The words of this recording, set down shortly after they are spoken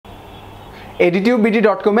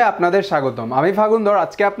edutubebd.com এ আপনাদের স্বাগতম। আমি ফাগুনধর।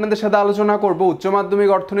 আজকে আপনাদের সাথে আলোচনা করব উচ্চ মাধ্যমিক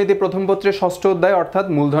অর্থনীতি প্রথম পত্রের ষষ্ঠ অধ্যায় অর্থাৎ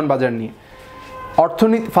মূলধন বাজার নিয়ে।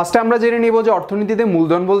 অর্থনীতি ফার্স্টে আমরা জেনে নিব যে অর্থনীতিতে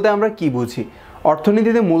মূলধন বলতে আমরা কি বুঝি।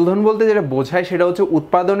 অর্থনীতিতে মূলধন বলতে যেটা বোঝায় সেটা হচ্ছে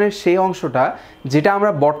উৎপাদনের সেই অংশটা যেটা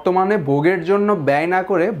আমরা বর্তমানে ভোগের জন্য ব্যয় না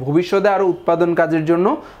করে ভবিষ্যতে আরও উৎপাদন কাজের জন্য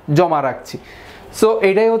জমা রাখছি। সো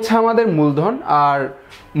এটাই হচ্ছে আমাদের মূলধন। আর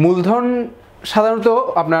মূলধন সাধারণত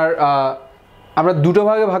আমরা দুটো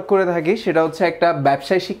ভাগে ভাগ করে থাকি, সেটা হচ্ছে একটা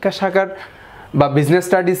ব্যবসায় শিক্ষা শাখার বা বিজনেস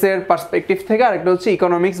স্টাডিজের পার্সপেক্টিভ থেকে, আর একটা হচ্ছে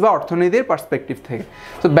ইকোনমিক্স বা অর্থনীতির পার্সপেক্টিভ থেকে।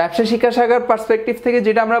 তো ব্যবসায় শিক্ষা শাখার পার্সপেক্টিভ থেকে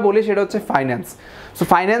যেটা আমরা বলি সেটা হচ্ছে ফাইন্যান্স। সো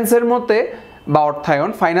ফাইন্যান্সের মতে বা অর্থায়ন,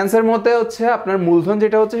 ফাইন্যান্সের মতে হচ্ছে আপনার মূলধন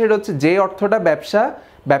যেটা হচ্ছে সেটা হচ্ছে যে অর্থটা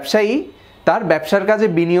ব্যবসায়ী তার ব্যবসার কাজে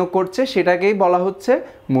বিনিয়োগ করছে সেটাকেই বলা হচ্ছে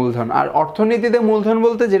মূলধন। আর অর্থনীতিতে মূলধন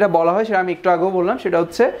বলতে যেটা বলা হয় সেটা আমি একটু আগেও বললাম, সেটা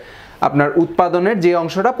হচ্ছে আপনার উৎপাদনের যে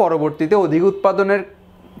অংশটা পরবর্তীতে অধিক উৎপাদনের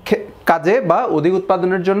কাজে বা অধিক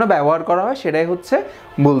উৎপাদনের জন্য ব্যবহার করা হয় সেটাই হচ্ছে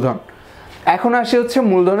মূলধন। এখন আসে হচ্ছে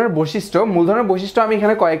মূলধনের বৈশিষ্ট্য। মূলধনের বৈশিষ্ট্য আমি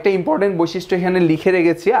এখানে কয়েকটা ইম্পর্টেন্ট বৈশিষ্ট্য এখানে লিখে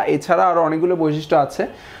রেখেছি, এছাড়া আরও অনেকগুলো বৈশিষ্ট্য আছে।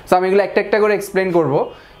 সো আমি এগুলো একটা একটা করে এক্সপ্লেন করব।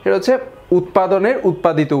 সেটা হচ্ছে উৎপাদনের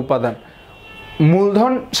উৎপাদিত উপাদান।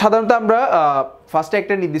 মূলধন সাধারণত আমরা ফার্স্টে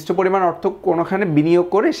একটা নির্দিষ্ট পরিমাণ অর্থ কোনোখানে বিনিয়োগ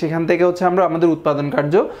করে সেখান থেকে হচ্ছে আমরা আমাদের উৎপাদন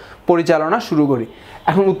কার্য পরিচালনা শুরু করি।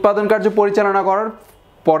 এখন উৎপাদন কার্য পরিচালনা করার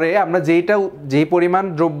পরে আমরা যেই পরিমাণ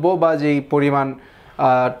দ্রব্য বা যেই পরিমাণ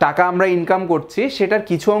টাকা আমরা ইনকাম করছি সেটার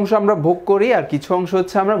কিছু অংশ আমরা ভোগ করি, আর কিছু অংশ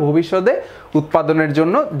হচ্ছে আমরা ভবিষ্যতে উৎপাদনের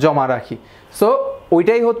জন্য জমা রাখি। সো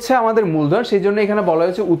ওইটাই হচ্ছে আমাদের মূলধন। সেই জন্য এখানে বলা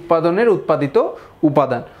হয়েছে উৎপাদনের উৎপাদিত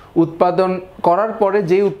উপাদান। উৎপাদন করার পরে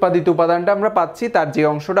যেই উৎপাদিত উপাদানটা আমরা পাচ্ছি তার যে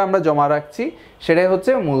অংশটা আমরা জমা রাখছি সেটাই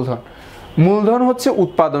হচ্ছে মূলধন। মূলধন হচ্ছে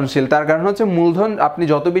উৎপাদনশীল, তার কারণ হচ্ছে মূলধন, আপনি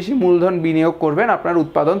যত বেশি মূলধন বিনিয়োগ করবেন আপনার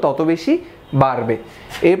উৎপাদন তত বেশি বাড়বে।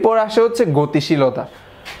 এরপর আসে হচ্ছে গতিশীলতা।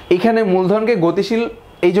 এখানে মূলধনকে গতিশীল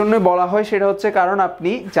এই জন্য বলা হয়, সেটা হচ্ছে কারণ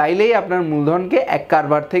আপনি চাইলেই আপনার মূলধনকে এক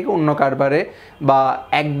কারবার থেকে অন্য কারবারে বা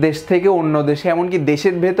এক দেশ থেকে অন্য দেশে, এমনকি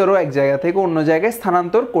দেশের ভেতরেও এক জায়গা থেকে অন্য জায়গায়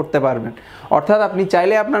স্থানান্তর করতে পারবেন। অর্থাৎ আপনি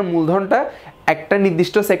চাইলে আপনার মূলধনটা একটা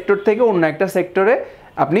নির্দিষ্ট সেক্টর থেকে অন্য একটা সেক্টরে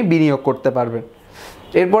আপনি বিনিয়োগ করতে পারবেন।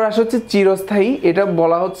 এরপর আসা হচ্ছে চিরস্থায়ী। এটা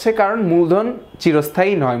বলা হচ্ছে কারণ মূলধন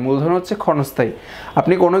চিরস্থায়ী নয়, মূলধন হচ্ছে ক্ষণস্থায়ী।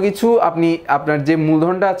 আপনি কোনো কিছু আপনার যে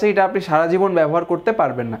মূলধনটা আছে এটা আপনি সারা জীবন ব্যবহার করতে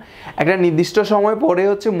পারবেন না, একটা নির্দিষ্ট সময় পরে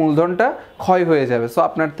হচ্ছে মূলধনটা ক্ষয় হয়ে যাবে। সো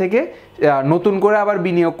আপনার থেকে নতুন করে আবার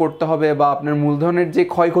বিনিয়োগ করতে হবে, বা আপনার মূলধনের যে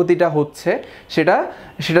ক্ষয়ক্ষতিটা হচ্ছে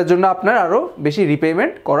সেটার জন্য আপনার আরও বেশি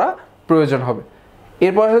রিপেমেন্ট করা প্রয়োজন হবে।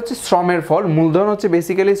 এরপর হচ্ছে শ্রমের ফল। মূলধন হচ্ছে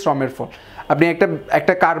বেসিক্যালি শ্রমের ফল। আপনি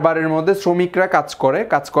একটা কারবারের মধ্যে শ্রমিকরা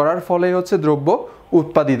কাজ করার ফলে হচ্ছে দ্রব্য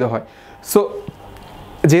উৎপাদিত হয়। সো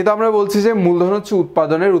যেহেতু আমরা বলছি যে মূলধন হচ্ছে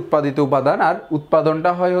উৎপাদনের উৎপাদিত উপাদান, আর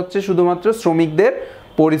উৎপাদনটা হয় হচ্ছে শুধুমাত্র শ্রমিকদের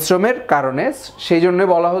পরিশ্রমের কারণে, সেই জন্য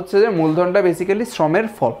বলা হচ্ছে যে মূলধনটা বেসিক্যালি শ্রমের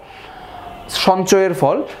ফল, সঞ্চয়ের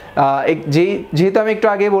ফল। যেহেতু আমি একটু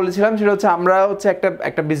আগে বলেছিলাম সেটা হচ্ছে আমরা হচ্ছে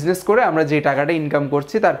একটা বিজনেস করে আমরা যে টাকাটা ইনকাম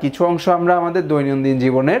করছি তার কিছু অংশ আমরা আমাদের দৈনন্দিন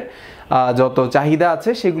জীবনের যত চাহিদা আছে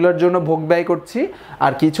সেগুলোর জন্য ভোগ ব্যয় করছি,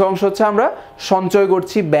 আর কিছু অংশ হচ্ছে আমরা সঞ্চয়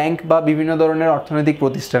করছি ব্যাংক বা বিভিন্ন ধরনের অর্থনৈতিক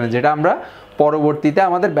প্রতিষ্ঠানে, যেটা আমরা পরবর্তীতে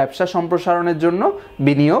আমাদের ব্যবসা সম্প্রসারণের জন্য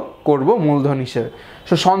বিনিয়োগ করব মূলধন হিসেবে।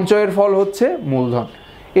 সো সঞ্চয়ের ফল হচ্ছে মূলধন।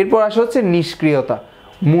 এরপর আসা হচ্ছে নিষ্ক্রিয়তা।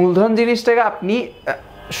 মূলধন জিনিসটাকে আপনি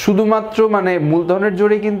শুধুমাত্র মূলধনের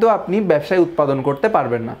জোরে কিন্তু আপনি ব্যবসায় উৎপাদন করতে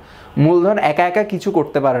পারবেন না। মূলধন একা একা কিছু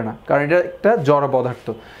করতে পারে না, কারণ এটা একটা জড় পদার্থ।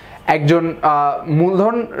 একজন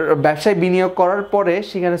মূলধন ব্যবসায় বিনিয়োগ করার পরে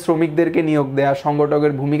সেখানে শ্রমিকদেরকে নিয়োগ দেওয়া,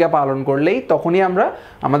 সংগঠকের ভূমিকা পালন করলেই তখনই আমরা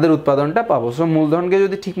আমাদের উৎপাদনটা পাবো। সো মূলধনকে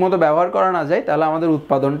যদি ঠিকমতো ব্যবহার করা না যায় তাহলে আমাদের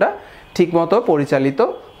উৎপাদনটা ঠিকমতো পরিচালিত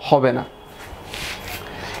হবে না।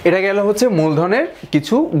 এটা গেল হচ্ছে মূলধনের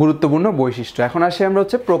কিছু গুরুত্বপূর্ণ বৈশিষ্ট্য। এখন আসি আমরা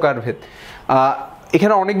হচ্ছে প্রকারভেদ।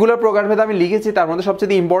 এখানে অনেকগুলো প্রকারভেদ আমি লিখেছি, তার মধ্যে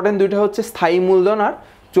সবচেয়ে ইম্পর্টেন্ট দুইটা হচ্ছে স্থায়ী মূলধন আর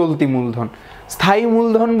চলতি মূলধন। স্থায়ী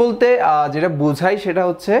মূলধন বলতে যেটা বোঝায় সেটা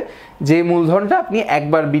হচ্ছে যে মূলধনটা আপনি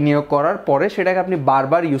একবার বিনিয়োগ করার পরে সেটাকে আপনি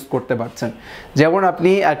বারবার ইউজ করতে পারছেন। যেমন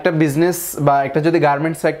আপনি একটা বিজনেস বা একটা যদি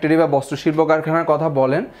গার্মেন্টস ফ্যাক্টরি বা বস্ত্রশিল্প কারখানার কথা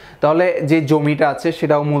বলেন তাহলে যে জমিটা আছে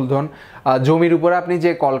সেটাও মূলধন। জমির উপরে আপনি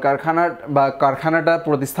যে কলকারখানার বা কারখানাটা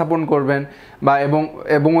প্রতিস্থাপন করবেন বা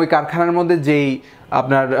এবং ওই কারখানার মধ্যে যেই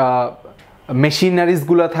আপনার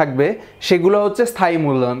মেশিনারিজগুলো থাকবে সেগুলো হচ্ছে স্থায়ী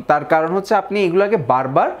মূলধন। তার কারণ হচ্ছে আপনি এগুলোকে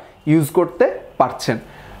বারবার ইউজ করতে পারছেন।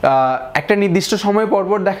 একটা নির্দিষ্ট সময়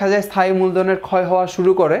পরপর দেখা যায় স্থায়ী মূলধনের ক্ষয় হওয়া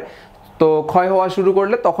শুরু করে। তো ক্ষয় হওয়া শুরু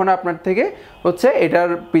করলে তখন আপনার থেকে হচ্ছে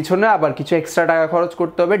এটার পিছনে আবার কিছু এক্সট্রা টাকা খরচ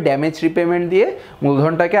করতে হবে, ড্যামেজ রিপেমেন্ট দিয়ে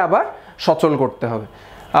মূলধনটাকে আবার সচল করতে হবে।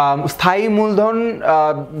 স্থায়ী মূলধন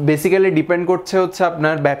বেসিক্যালি ডিপেন্ড করছে হচ্ছে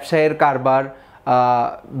আপনার ব্যবসায়ের কারবার,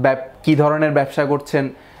 কী ধরনের ব্যবসা করছেন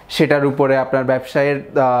সেটার উপরে, আপনার ব্যবসায়ের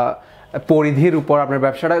পরিধির উপর, আপনার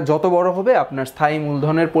ব্যবসাটা যত বড় হবে আপনার স্থায়ী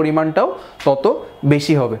মূলধনের পরিমাণটাও তত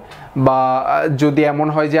বেশি হবে। বা যদি এমন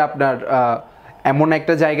হয় যে আপনার এমন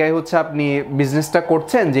একটা জায়গায় হচ্ছে আপনি বিজনেসটা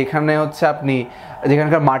করছেন যেখানে হচ্ছে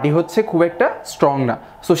যেখানকার মাটি হচ্ছে খুব একটা স্ট্রং না,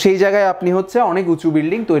 সো সেই জায়গায় আপনি হচ্ছে অনেক উঁচু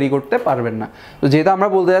বিল্ডিং তৈরি করতে পারবেন না। তো যেহেতু আমরা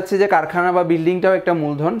বলতে যাচ্ছি যে কারখানা বা বিল্ডিংটাও একটা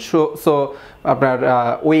মূলধন, সো আপনার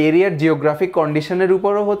ওই এরিয়ার জিওগ্রাফিক কন্ডিশনের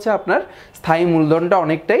উপরও হচ্ছে আপনার স্থায়ী মূলধনটা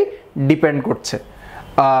অনেকটাই ডিপেন্ড করছে।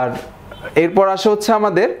 আর এরপর আসে হচ্ছে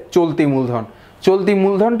আমাদের চলতি মূলধন। চলতি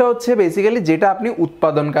মূলধনটা হচ্ছে বেসিক্যালি যেটা আপনি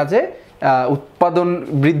উৎপাদন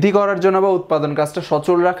বৃদ্ধি করার জন্য বা উৎপাদন কাজটা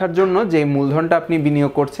সচল রাখার জন্য যে মূলধনটা আপনি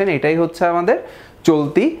বিনিয়োগ করছেন, এটাই হচ্ছে আমাদের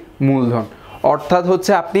চলতি মূলধন। অর্থাৎ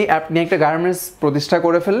হচ্ছে আপনি একটা গার্মেন্টস প্রতিষ্ঠা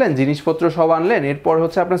করে ফেললেন, জিনিসপত্র সব আনলেন, এরপর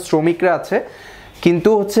হচ্ছে আপনার শ্রমিকরা আছে, কিন্তু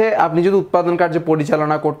হচ্ছে আপনি যদি উৎপাদন কার্য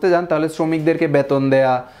পরিচালনা করতে যান তাহলে শ্রমিকদেরকে বেতন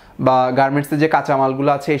দেয়া বা গার্মেন্টসের যে কাঁচামালগুলো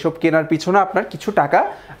আছে এসব কেনার পিছনে আপনার কিছু টাকা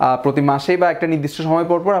প্রতি মাসেই বা একটা নির্দিষ্ট সময়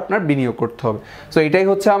পর পর আপনার বিনিয়োগ করতে হবে। সো এটাই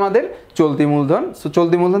হচ্ছে আমাদের চলতি মূলধন। সো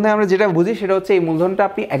চলতি মূলধন থেকে আমরা যেটা বুঝি সেটা হচ্ছে এই মূলধনটা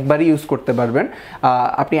আপনি একবারই ইউজ করতে পারবেন।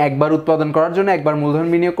 আপনি একবার উৎপাদন করার জন্য একবার মূলধন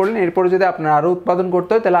বিনিয়োগ করলেন, এরপরে যদি আপনার আরও উৎপাদন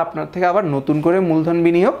করতে হয় তাহলে আপনার থেকে আবার নতুন করে মূলধন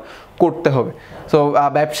বিনিয়োগ করতে হবে। সো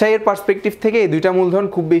ব্যবসায়ের পার্সপেক্টিভ থেকে এই দুইটা মূলধন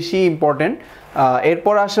খুব বেশি ইম্পর্টেন্ট।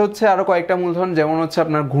 এরপর আসে হচ্ছে আরও কয়েকটা মূলধন, যেমন হচ্ছে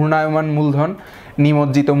আপনার ঘূর্ণায়মান মূলধন,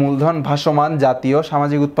 নিমজ্জিত মূলধন, ভাসমান, জাতীয়,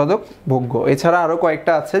 সামাজিক উৎপাদক, ভোগ্য। এছাড়া আরও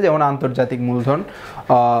কয়েকটা আছে যেমন আন্তর্জাতিক মূলধন,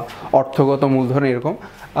 অর্থগত মূলধন, এরকম।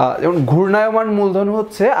 যেমন ঘূর্ণায়মান মূলধন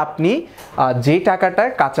হচ্ছে আপনি যে টাকাটা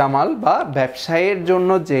কাঁচামাল বা ব্যবসায়ের জন্য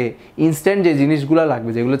যে ইনস্ট্যান্ট যে জিনিসগুলো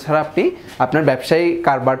লাগবে, যেগুলো ছাড়া আপনি আপনার ব্যবসায়ী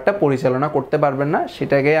কারবারটা পরিচালনা করতে পারবেন না,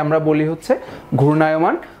 সেটাকে আমরা বলি হচ্ছে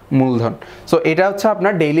ঘূর্ণায়মান মূলধন। সো এটা হচ্ছে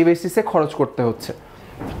আপনার ডেইলি বেসিসে খরচ করতে হচ্ছে।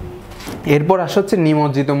 এরপর আসা হচ্ছে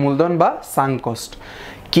নিমজ্জিত মূলধন বা সাঙ্ক কস্ট।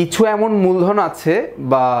 কিছু এমন মূলধন আছে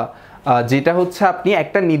বা যেটা হচ্ছে আপনি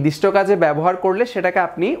একটা নির্দিষ্ট কাজে ব্যবহার করলে সেটাকে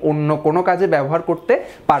আপনি অন্য কোনো কাজে ব্যবহার করতে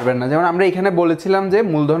পারবেন না। যেমন আমরা এখানে বলেছিলাম যে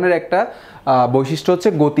মূলধনের একটা বৈশিষ্ট্য হচ্ছে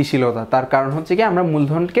গতিশীলতা। তার কারণ হচ্ছে কি আমরা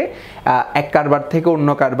মূলধনকে এক কারবার থেকে অন্য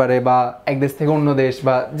কারবারে বা এক দেশ থেকে অন্য দেশ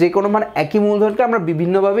বা যে কোনো একই মূলধনকে আমরা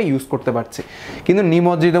বিভিন্নভাবে ইউজ করতে পারছি, কিন্তু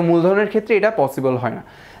নিমজ্জিত মূলধনের ক্ষেত্রে এটা পসিবল হয় না।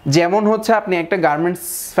 যেমন হচ্ছে আপনি একটা গার্মেন্টস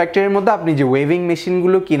ফ্যাক্টরির মধ্যে আপনি যে ওয়েভিং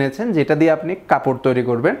মেশিনগুলো কিনেছেন যেটা দিয়ে আপনি কাপড় তৈরি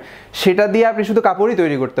করবেন, সেটা দিয়ে আপনি শুধু কাপড়ই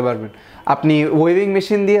তৈরি করতে পারবেন। আপনি ওয়েভিং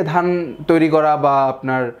মেশিন দিয়ে ধান তৈরি করা বা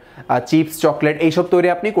আপনার চিপস, চকলেট এইসব তৈরি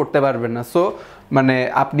আপনি করতে পারবেন না। সো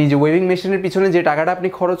আপনি যে ওয়েভিং মেশিনের পিছনে যে টাকাটা আপনি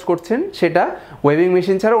খরচ করছেন সেটা ওয়েভিং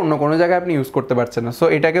মেশিন ছাড়া অন্য কোনো জায়গায় আপনি ইউজ করতে পারছেন না। সো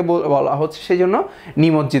এটাকে বলা হচ্ছে সেই জন্য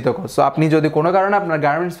নিমজ্জিত খরচ। সো আপনি যদি কোনো কারণে আপনার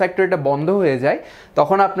গার্মেন্টস ফ্যাক্টরিটা বন্ধ হয়ে যায়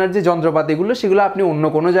তখন আপনার যে যন্ত্রপাতিগুলো সেগুলো আপনি অন্য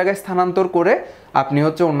কোনো জায়গায় স্থানান্তর করে আপনি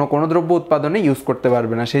হচ্ছে অন্য কোনো দ্রব্য উৎপাদনে ইউজ করতে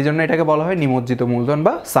পারবেন না, সেই জন্য এটাকে বলা হয় নিমজ্জিত মূলধন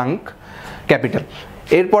বা সাঙ্ক ক্যাপিটাল।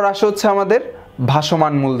 এরপর আসা হচ্ছে আমাদের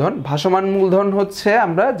ভাসমান মূলধন। ভাসমান মূলধন হচ্ছে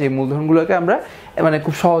আমরা যে মূলধনগুলোকে আমরা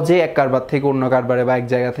খুব সহজেই এক কারবার থেকে অন্য কারবারে বা এক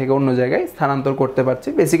জায়গা থেকে অন্য জায়গায় স্থানান্তর করতে পারছি।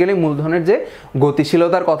 বেসিক্যালি মূলধনের যে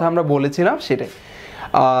গতিশীলতার কথা আমরা বলেছিলাম সেটাই।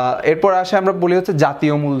 এরপর আসে আমরা বলি হচ্ছে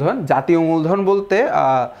জাতীয় মূলধন। জাতীয় মূলধন বলতে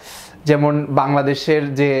যেমন বাংলাদেশের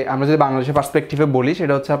যে আমরা যদি বাংলাদেশের পার্সপেক্টিভে বলি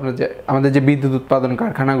সেটা হচ্ছে আপনার যে আমাদের যে বিদ্যুৎ উৎপাদন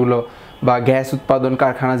কারখানাগুলো বা গ্যাস উৎপাদন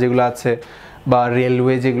কারখানা যেগুলো আছে বা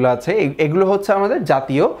রেলওয়ে যেগুলো আছে এগুলো হচ্ছে আমাদের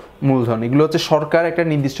জাতীয় মূলধন। এগুলো হচ্ছে সরকার একটা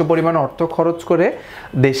নির্দিষ্ট পরিমাণ অর্থ খরচ করে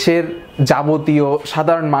দেশের যাবতীয়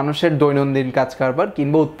সাধারণ মানুষের দৈনন্দিন কাজ কারবার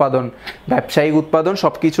কিংবা উৎপাদন, ব্যবসায়িক উৎপাদন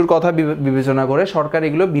সব কিছুর কথা বিবেচনা করে সরকার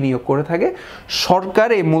এগুলো বিনিয়োগ করে থাকে। সরকার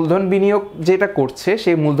এই মূলধন বিনিয়োগ যেটা করছে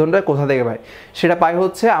সেই মূলধনটা কোথা থেকে পায়? সেটা পায়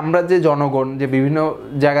হচ্ছে আমরা যে জনগণ যে বিভিন্ন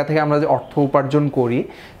জায়গা থেকে আমরা যে অর্থ উপার্জন করি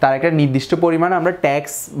তার একটা নির্দিষ্ট পরিমাণ আমরা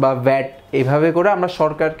ট্যাক্স বা ভ্যাট এইভাবে করে আমরা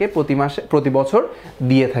সরকারকে প্রতি বছর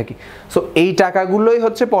দিয়ে থাকি। সো এই টাকাগুলোই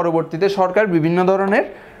হচ্ছে পরবর্তীতে সরকার বিভিন্ন ধরনের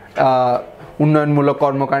উন্নয়নমূলক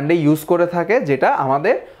কর্মকাণ্ডে ইউজ করে থাকে, যেটা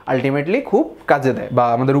আমাদের আলটিমেটলি খুব কাজে দেয় বা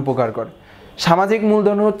আমাদের উপকার করে। সামাজিক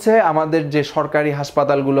মূলধন হচ্ছে আমাদের যে সরকারি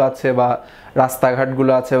হাসপাতালগুলো আছে বা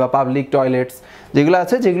রাস্তাঘাটগুলো আছে বা পাবলিক টয়লেটস যেগুলো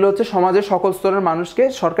আছে, যেগুলো হচ্ছে সমাজের সকল স্তরের মানুষকে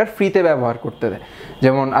সরকার ফ্রিতে ব্যবহার করতে দেয়।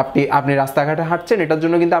 যেমন আপনি রাস্তাঘাটে হাঁটছেন, এটার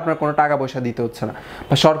জন্য কিন্তু আপনার কোনো টাকা পয়সা দিতে হচ্ছে না,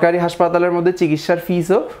 বা সরকারি হাসপাতালের মধ্যে চিকিৎসার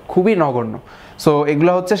ফিসও খুবই নগণ্য। সো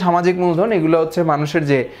এগুলো হচ্ছে সামাজিক মূলধন, এগুলো হচ্ছে মানুষের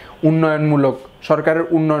যে সরকারের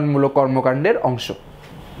উন্নয়নমূলক কর্মকাণ্ডের অংশ।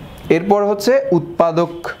 এরপর হচ্ছে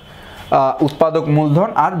উৎপাদক মূলধন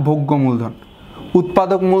আর ভোগ্য মূলধন।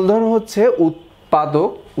 উৎপাদক মূলধন হচ্ছে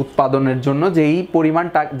উৎপাদনের জন্য যেই পরিমাণ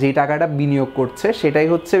যেই টাকাটা বিনিয়োগ করছে সেটাই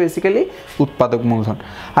হচ্ছে বেসিক্যালি উৎপাদক মূলধন।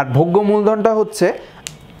 আর ভোগ্য মূলধনটা হচ্ছে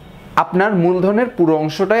আপনার মূলধনের পুরো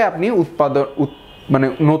অংশটাই আপনি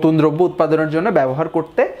নতুন দ্রব্য উৎপাদনের জন্য ব্যবহার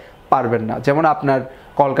করতে পারবেন না। যেমন আপনার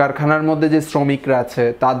কলকারখানার মধ্যে যে শ্রমিকরা আছে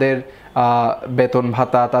তাদের বেতন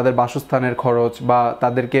ভাতা, তাদের বাসস্থানের খরচ, বা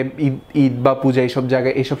তাদেরকে ঈদ বা পূজা এইসব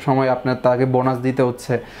জায়গায় এইসব সময় আপনার তাকে বোনাস দিতে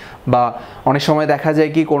হচ্ছে, বা অনেক সময় দেখা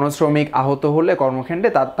যায় কি কোনো শ্রমিক আহত হলে কর্মকাণ্ডে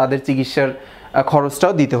তাদের চিকিৎসার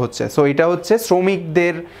খরচটাও দিতে হচ্ছে। সো এটা হচ্ছে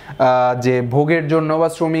শ্রমিকদের যে ভোগের জন্য বা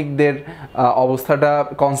শ্রমিকদের অবস্থাটা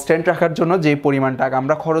কনস্ট্যান্ট রাখার জন্য যে পরিমাণ টাকা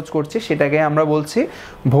আমরা খরচ করছি সেটাকে আমরা বলছি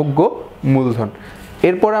ভোগ্য মূলধন।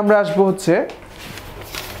 এরপর আমরা আসবো হচ্ছে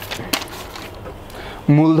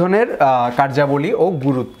মূলধনের কার্যাবলী ও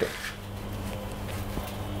গুরুত্ব।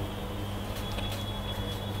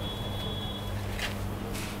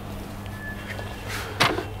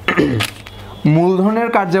 মূলধনের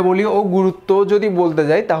কার্যাবলী ও গুরুত্ব যদি বলতে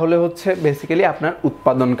যাই তাহলে হচ্ছে বেসিক্যালি আপনার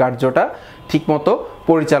উৎপাদন কার্যটা ঠিকমতো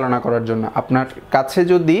পরিচালনা করার জন্য আপনার কাছে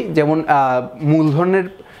যদি যেমন মূলধনের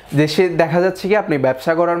দেশে দেখা যাচ্ছে কি আপনি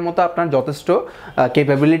ব্যবসা করার মতো আপনার যথেষ্ট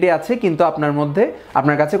ক্যাপাবিলিটি আছে, কিন্তু আপনার মধ্যে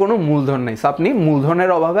আপনার কাছে কোনো মূলধন নেই। সো আপনি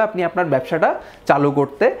মূলধনের অভাবে আপনি আপনার ব্যবসাটা চালু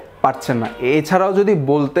করতে পারছেন না। এছাড়াও যদি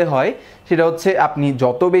বলতে হয় সেটা হচ্ছে আপনি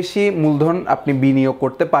যত বেশি মূলধন আপনি বিনিয়োগ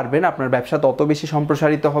করতে পারবেন আপনার ব্যবসা তত বেশি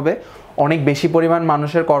সম্প্রসারিত হবে, অনেক বেশি পরিমাণ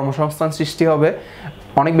মানুষের কর্মসংস্থান সৃষ্টি হবে।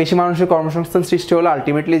 অনেক বেশি মানুষের কর্মসংস্থান সৃষ্টি হলে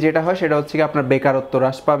আলটিমেটলি যেটা হয় সেটা হচ্ছে কি আপনার বেকারত্ব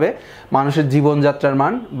হ্রাস পাবে, মানুষের জীবনযাত্রার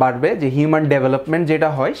মান বাড়বে, যে হিউম্যান ডেভেলপমেন্ট যেটা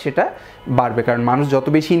হয় সেটা বাড়বে। কারণ মানুষ যত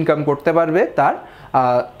বেশি ইনকাম করতে পারবে তার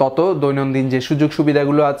তত দৈনন্দিন যে সুযোগ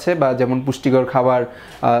সুবিধাগুলো আছে বা যেমন পুষ্টিকর খাবার,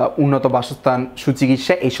 উন্নত বাসস্থান,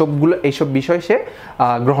 সুচিকিৎসা এইসব বিষয় সে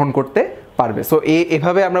গ্রহণ করতে পারবে। সো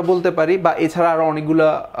এভাবে আমরা বলতে পারি, বা এছাড়া আরও অনেকগুলো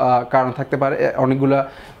কারণ থাকতে পারে, অনেকগুলো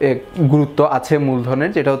গুরুত্ব আছে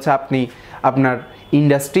মূলধনের, যেটা হচ্ছে আপনি আপনার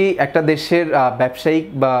ইন্ডাস্ট্রি একটা দেশের ব্যবসায়িক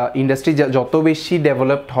বা ইন্ডাস্ট্রি যত বেশি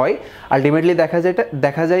ডেভেলপড হয় আলটিমেটলি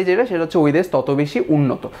দেখা যায় যেটা সেটা হচ্ছে ওই দেশ তত বেশি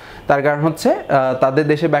উন্নত। তার কারণ হচ্ছে তাদের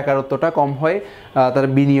দেশে বেকারত্বটা কম হয়,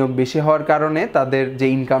 তার বিনিয়োগ বেশি হওয়ার কারণে তাদের যে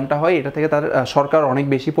ইনকামটা হয় এটা থেকে তার সরকার অনেক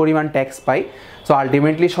বেশি পরিমাণ ট্যাক্স পায়। সো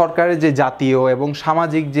আলটিমেটলি সরকারের যে জাতীয় এবং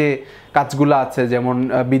সামাজিক যে কাজগুলো আছে যেমন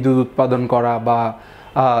বিদ্যুৎ উৎপাদন করা বা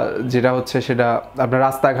যেটা হচ্ছে সেটা আপনার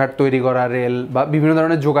রাস্তাঘাট তৈরি করা, রেল বা বিভিন্ন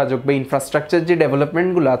ধরনের যোগাযোগ বা ইনফ্রাস্ট্রাকচার যে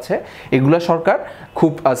ডেভেলপমেন্টগুলো আছে এগুলো সরকার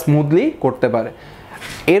খুব স্মুথলি করতে পারে।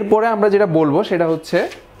 এরপরে আমরা যেটা বলবো সেটা হচ্ছে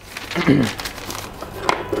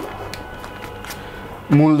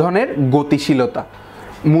মূলধনের গতিশীলতা।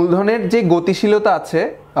 মূলধনের যে গতিশীলতা আছে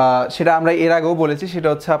সেটা আমরা এর আগেও বলেছি, সেটা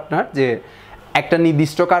হচ্ছে আপনার যে একটা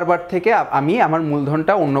নির্দিষ্ট কারবার থেকে আমি আমার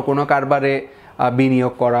মূলধনটা অন্য কোনো কারবারে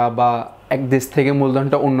বিনিয়োগ করা বা এক দেশ থেকে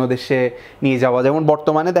মূলধনটা অন্য দেশে নিয়ে যাওয়া। যেমন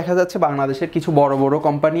বর্তমানে দেখা যাচ্ছে বাংলাদেশের কিছু বড় বড়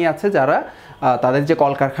কোম্পানি আছে যারা তাদের যে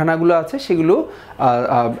কলকারখানাগুলো আছে সেগুলো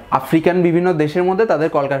আফ্রিকান বিভিন্ন দেশের মধ্যে তাদের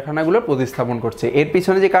কলকারখানাগুলো প্রতিস্থাপন করছে। এর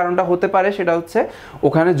পিছনে যে কারণটা হতে পারে সেটা হচ্ছে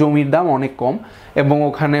ওখানে জমির দাম অনেক কম এবং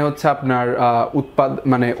ওখানে হচ্ছে আপনার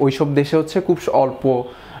মানে ওইসব দেশে হচ্ছে খুব অল্প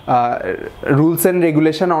রুলস অ্যান্ড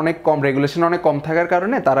রেগুলেশন অনেক কম থাকার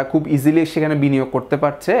কারণে তারা খুব ইজিলি সেখানে বিনিয়োগ করতে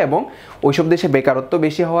পারছে এবং ওইসব দেশে বেকারত্ব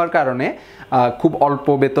বেশি হওয়ার কারণে খুব অল্প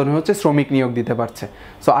বেতনে হচ্ছে শ্রমিক নিয়োগ দিতে পারছে।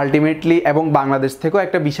 সো আলটিমেটলি এবং বাংলাদেশ থেকেও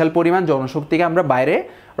একটা বিশাল পরিমাণ জনশক্তিকে আমরা বাইরে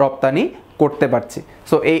রপ্তানি করতে পারছি।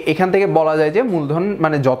 সো এখান থেকে বলা যায় যে মূলধন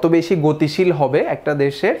মানে যত বেশি গতিশীল হবে একটা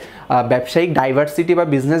দেশের ব্যবসায়িক ডাইভার্সিটি বা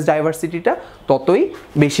বিজনেস ডাইভার্সিটিটা ততই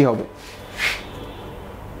বেশি হবে।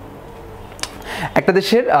 একটা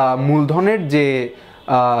দেশের মূলধনের যে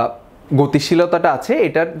গতিশীলতাটা আছে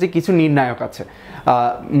এটার যে কিছু নির্ণায়ক আছে।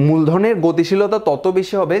 মূলধনের গতিশীলতা তত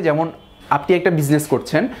বেশি হবে যেমন আপনি একটা বিজনেস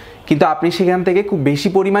করছেন কিন্তু আপনি সেখান থেকে খুব বেশি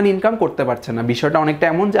পরিমাণ ইনকাম করতে পারছেন না। বিষয়টা অনেকটা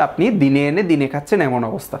এমন যে আপনি দিনে এনে দিনে খাচ্ছেন এমন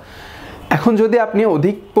অবস্থা। এখন যদি আপনি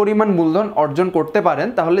অধিক পরিমাণ মূলধন অর্জন করতে পারেন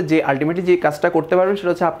তাহলে যে আলটিমেটলি যে কাজটা করতে পারবেন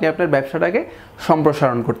সেটা হচ্ছে আপনি আপনার ব্যবসাটাকে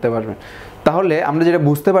সম্প্রসারণ করতে পারবেন। তাহলে আমরা যেটা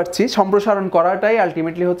বুঝতে পারছি সম্প্রসারণ করাটাই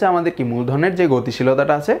আলটিমেটলি হচ্ছে আমাদের কি মূলধনের যে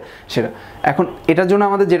গতিশীলতাটা আছে সেটা। এখন এটার জন্য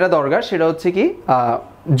আমাদের যেটা দরকার সেটা হচ্ছে কি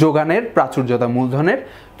যোগানের প্রাচুর্যতা, মূলধনের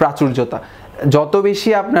প্রাচুর্যতা। যত বেশি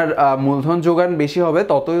আপনার মূলধন যোগান বেশি হবে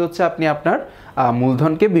ততই হচ্ছে আপনি আপনার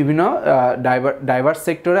মূলধনকে বিভিন্ন ডাইভার্স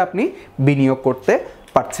সেক্টরে আপনি বিনিয়োগ করতে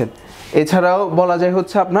পারছেন। এছাড়াও বলা যায়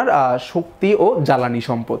হচ্ছে আপনার শক্তি ও জ্বালানি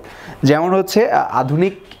সম্পদ, যেমন হচ্ছে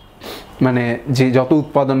আধুনিক মানে যে যত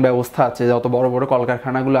উৎপাদন ব্যবস্থা আছে, যত বড় বড়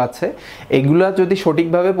কলকারখানাগুলো আছে, এগুলা যদি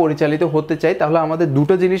সঠিকভাবে পরিচালিত হতে চাই তাহলে আমাদের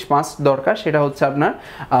দুটো জিনিস মাস্ট দরকার। সেটা হচ্ছে আপনার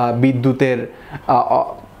বিদ্যুতের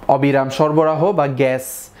অবিরাম সরবরাহ বা গ্যাস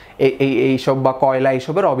এইসব বা কয়লা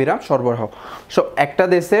এইসবের অবিরাম সরবরাহ। সো একটা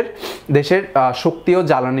দেশের শক্তি ও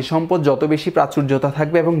জ্বালানি সম্পদ যত বেশি প্রাচুর্যতা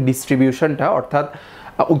থাকবে এবং ডিস্ট্রিবিউশনটা অর্থাৎ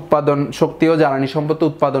উৎপাদন শক্তি ও জ্বালানি সম্পদ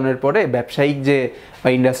উৎপাদনের পরে ব্যবসায়িক যে বা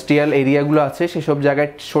ইন্ডাস্ট্রিয়াল এরিয়াগুলো আছে সেসব জায়গায়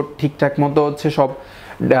ঠিকঠাক মতো হচ্ছে সব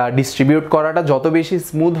ডিস্ট্রিবিউট করাটা যত বেশি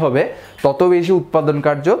স্মুথ হবে তত বেশি উৎপাদন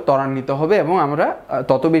কার্য ত্বরান্বিত হবে এবং আমরা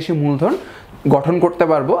তত বেশি মূলধন গঠন করতে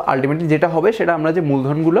পারবো। আলটিমেটলি যেটা হবে সেটা আমরা যে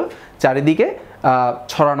মূলধনগুলো চারিদিকে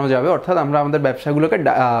ছড়ানো যাবে, অর্থাৎ আমরা আমাদের ব্যবসাগুলোকে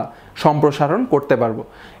সম্প্রসারণ করতে পারবো।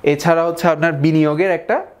 এছাড়া হচ্ছে আপনার বিনিয়োগের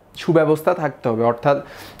একটা সুব্যবস্থা থাকতে হবে, অর্থাৎ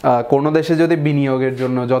কোনো দেশে যদি বিনিয়োগের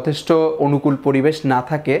জন্য যথেষ্ট অনুকূল পরিবেশ না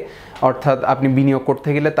থাকে, অর্থাৎ আপনি বিনিয়োগ করতে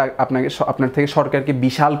গেলে আপনার থেকে সরকারকে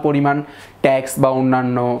বিশাল পরিমাণ ট্যাক্স বা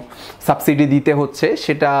অন্যান্য সাবসিডি দিতে হচ্ছে,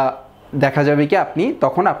 সেটা দেখা যাবে কি আপনি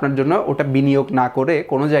তখন আপনার জন্য ওটা বিনিয়োগ না করে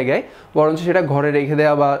কোনো জায়গায় বরঞ্চ সেটা ঘরে রেখে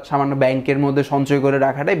দেওয়া বা সামান্য ব্যাংকের মধ্যে সঞ্চয় করে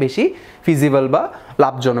রাখাটাই বেশি ফিজিবল বা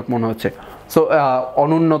লাভজনক মনে হচ্ছে। সো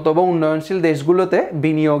অনুন্নত বা উন্নয়নশীল দেশগুলোতে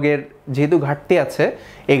বিনিয়োগের যেহেতু ঘাটতি আছে,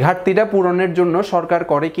 এই ঘাটতিটা পূরণের জন্য সরকার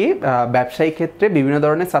করে কি ব্যবসায়িক ক্ষেত্রে বিভিন্ন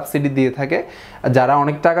ধরনের সাবসিডি দিয়ে থাকে। যারা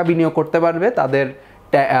অনেক টাকা বিনিয়োগ করতে পারবে তাদের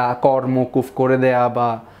কর মওকুফ করে দেয়া বা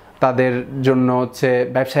তাদের জন্য হচ্ছে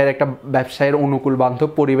ব্যবসায়ের অনুকূল বান্ধব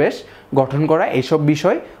পরিবেশ গঠন করা, এইসব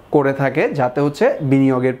বিষয় করে থাকে যাতে হচ্ছে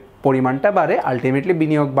বিনিয়োগের পরিমাণটা বাড়ে। আলটিমেটলি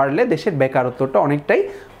বিনিয়োগ বাড়লে দেশের বেকারত্বটা অনেকটাই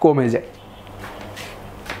কমে যায়।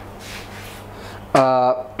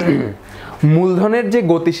 মূলধনের যে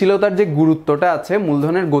গতিশীলতার যে গুরুত্বটা আছে,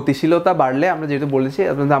 মূলধনের গতিশীলতা বাড়লে আমরা যেহেতু বলেছি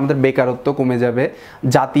আমাদের বেকারত্ব কমে যাবে,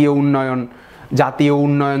 জাতীয়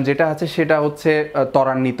উন্নয়ন যেটা আছে সেটা হচ্ছে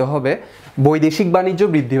ত্বরান্বিত হবে, বৈদেশিক বাণিজ্য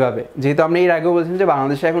বৃদ্ধি পাবে। যেহেতু আমরা এর আগেও বলছিলাম যে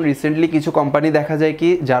বাংলাদেশে এখন রিসেন্টলি কিছু কোম্পানি দেখা যায় কি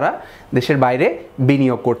যারা দেশের বাইরে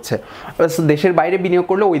বিনিয়োগ করছে। দেশের বাইরে বিনিয়োগ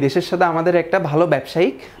করলে ওই দেশের সাথে আমাদের একটা ভালো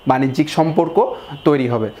ব্যবসায়িক বাণিজ্যিক সম্পর্ক তৈরি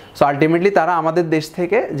হবে। সো আলটিমেটলি তারা আমাদের দেশ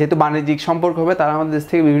থেকে, যেহেতু বাণিজ্যিক সম্পর্ক হবে, তারা আমাদের দেশ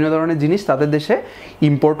থেকে বিভিন্ন ধরনের জিনিস তাদের দেশে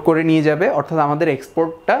ইম্পোর্ট করে নিয়ে যাবে, অর্থাৎ আমাদের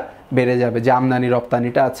এক্সপোর্টটা বেড়ে যাবে, যে আমদানি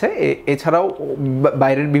রপ্তানিটা আছে। এছাড়াও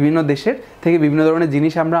বাইরের বিভিন্ন দেশের থেকে বিভিন্ন ধরনের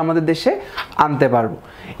জিনিস আমরা আমাদের দেশে আনতে পারবো।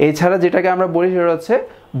 এছাড়া যেটাকে আমরা বলি সেটা হচ্ছে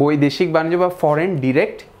বৈদেশিক বাণিজ্য বা foreign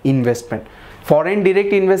direct investment. Foreign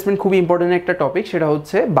direct investment খুব ইম্পর্টেন্ট একটা টপিক। সেটা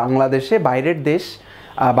হচ্ছে বাংলাদেশে বাইরের দেশ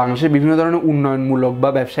বাংলাদেশের বিভিন্ন ধরনের উন্নয়নমূলক বা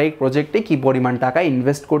ব্যবসায়িক প্রজেক্টে কী পরিমাণ টাকা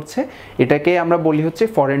ইনভেস্ট করছে, এটাকে আমরা বলি হচ্ছে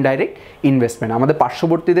ফরেন ডাইরেক্ট ইনভেস্টমেন্ট। আমাদের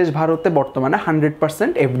পার্শ্ববর্তী দেশ ভারতে বর্তমানে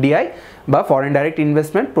 100% এফডিআই বা ফরেন ডাইরেক্ট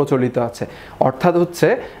ইনভেস্টমেন্ট প্রচলিত আছে। অর্থাৎ হচ্ছে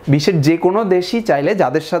বিশ্বের যে কোনো দেশই চাইলে,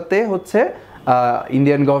 যাদের সাথে হচ্ছে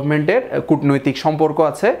ইন্ডিয়ান গভর্নমেন্টের কূটনৈতিক সম্পর্ক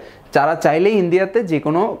আছে, যারা চাইলেই ইন্ডিয়াতে যে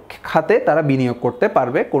কোনো খাতে তারা বিনিয়োগ করতে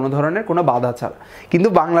পারবে কোনো ধরনের কোনো বাধা ছাড়া। কিন্তু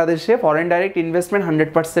বাংলাদেশে ফরেন ডাইরেক্ট ইনভেস্টমেন্ট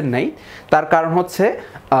 100% নেই। তার কারণ হচ্ছে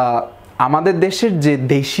আমাদের দেশের যে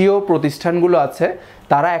দেশীয় প্রতিষ্ঠানগুলো আছে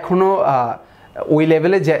তারা এখনও ওই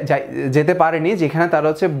লেভেলে যেতে পারেনি যেখানে তারা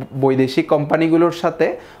হচ্ছে বৈদেশিক কোম্পানিগুলোর সাথে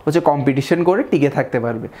হচ্ছে কম্পিটিশন করে টিকে থাকতে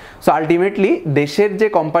পারবে। সো আলটিমেটলি দেশের যে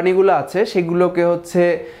কোম্পানিগুলো আছে সেগুলোকে হচ্ছে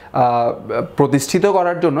প্রতিষ্ঠিত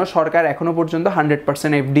করার জন্য সরকার এখনও পর্যন্ত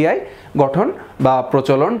 100% এফডিআই গঠন বা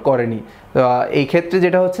প্রচলন করেনি। এই ক্ষেত্রে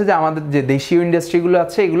যেটা হচ্ছে যে আমাদের যে দেশীয় ইন্ডাস্ট্রিগুলো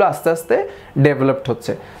আছে এগুলো আস্তে আস্তে ডেভেলপড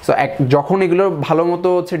হচ্ছে। সো যখন এগুলো ভালো মতো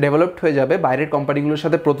হচ্ছে ডেভেলপড হয়ে যাবে, বাইরের কোম্পানিগুলোর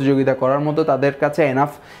সাথে প্রতিযোগিতা করার মতো তাদের কাছে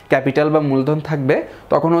এনাফ ক্যাপিটাল বা মূলধন থাকবে,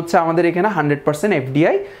 তখন হচ্ছে আমাদের এখানে 100%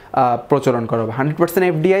 এফডিআই প্রচলন করা হবে। 100%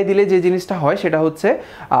 এফডিআই দিলে যে জিনিসটা হয় সেটা হচ্ছে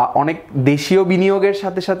অনেক দেশীয় বিনিয়োগের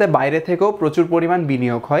সাথে সাথে বাইরে থেকেও প্রচুর পরিমাণ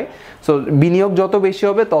বিনিয়োগ হয়। সো বিনিয়োগ যত বেশি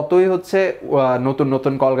হবে ততই হচ্ছে নতুন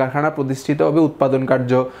নতুন কলকারখানা প্রতিষ্ঠিত হবে, উৎপাদন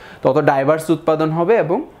কার্য তত ডাইভার্স উৎপাদন হবে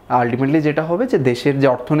এবং আলটিমেটলি যেটা হবে যে দেশের যে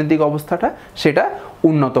অর্থনৈতিক অবস্থাটা সেটা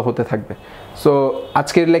উন্নত হতে থাকবে। সো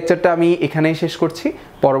আজকের লেকচারটা আমি এখানেই শেষ করছি।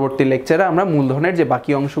 পরবর্তী লেকচারে আমরা মূলধনের যে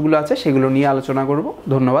বাকি অংশগুলো আছে সেগুলো নিয়ে আলোচনা করব।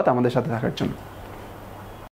 ধন্যবাদ আমাদের সাথে থাকার জন্য।